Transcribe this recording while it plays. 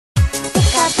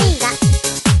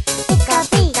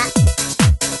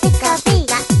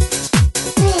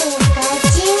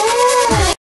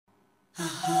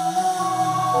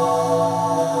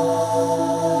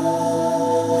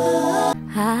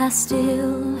I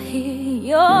still hear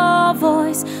your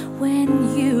voice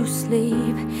when you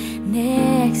sleep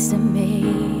next to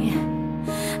me.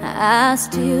 I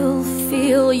still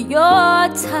feel your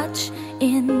touch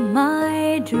in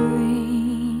my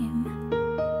dream.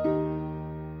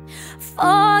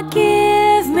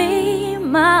 Forgive me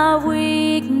my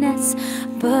weakness,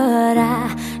 but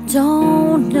I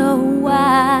don't know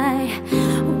why.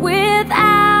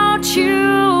 Without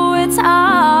you, it's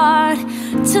hard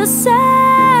to survive.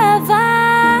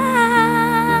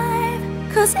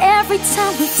 'Cause every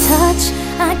time we touch,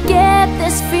 I get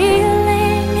this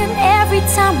feeling, and every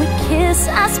time we kiss,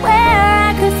 I swear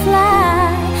I could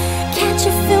fly. Can't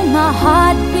you feel my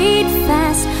heart beat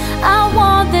fast? I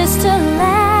want this to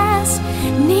last.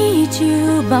 Need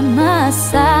you by my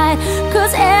side.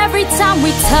 'Cause every time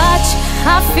we touch,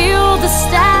 I feel the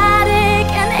static,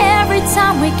 and every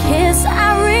time we kiss, I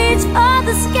reach for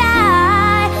the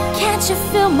sky. Can't you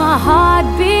feel my heart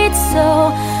beat so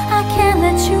I can't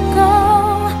let you go?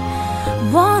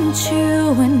 Want you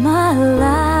in my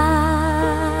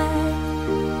life.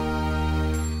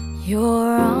 Your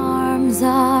arms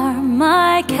are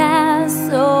my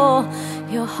castle,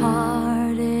 your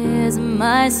heart is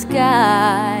my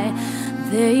sky.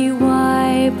 They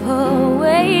wipe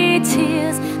away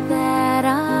tears that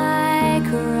I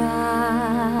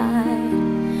cried.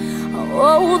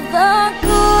 Oh, the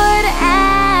good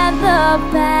and the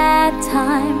bad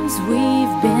times,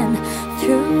 we've been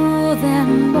through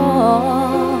them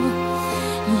all.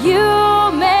 You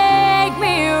make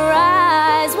me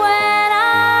rise when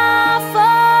I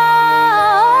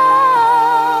fall.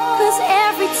 'Cause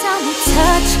every time we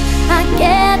touch, I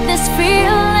get this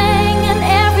feeling, and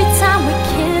every time we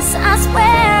kiss, I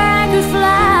swear I could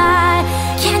fly.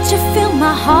 Can't you feel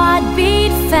my heart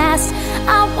beat fast?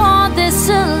 I want this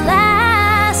to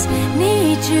last.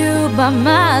 Need you by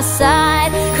my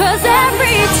side. 'Cause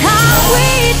every time we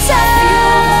touch,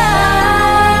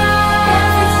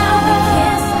 every time we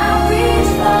kiss, I reach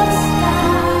for the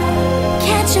sky.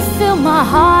 Can't you feel my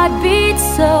heart beat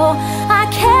so I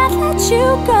can't let you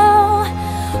go?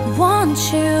 Want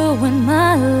you in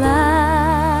my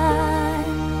life.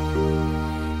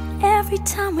 Every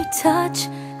time we touch,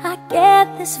 I get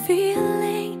this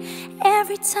feeling.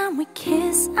 Every time we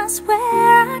kiss, I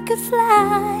swear I could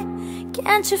fly.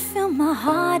 Can't you feel my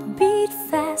heart beat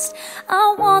fast? I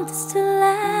want this to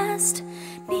last.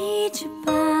 Need you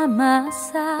by my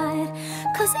side.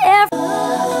 'Cause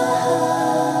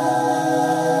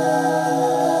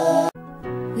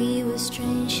we were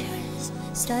strangers,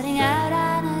 starting out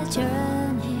on a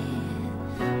journey.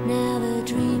 Never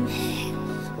dreaming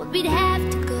what we'd have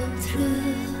to go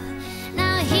through.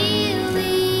 Now here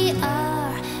we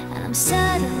are, and I'm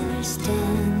suddenly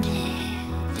standing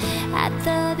at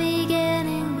the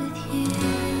beginning with you.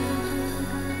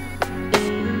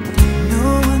 No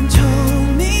one told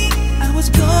me I was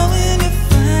going to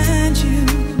find you.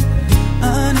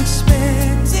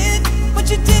 Unexpected, what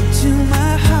you did to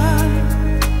my heart.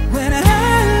 When I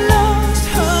lost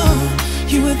hope,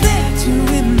 you were there to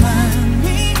remind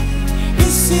me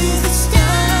this is the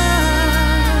start.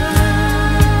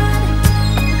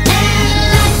 And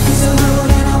life is a road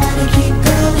and I wanna keep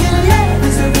going. Life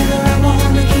is a river I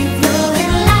wanna keep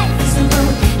flowing. Life is a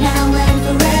road now and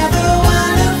forever,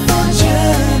 wonderful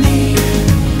journey.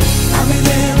 I'll be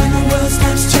there when the world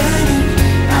stops turning.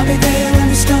 I'll be there when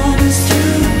the storm is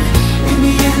through. In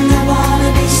the end, I wanna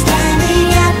be standing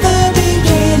at the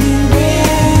beginning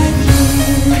with you.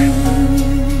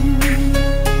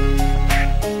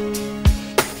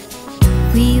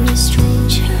 we were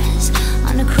strangers,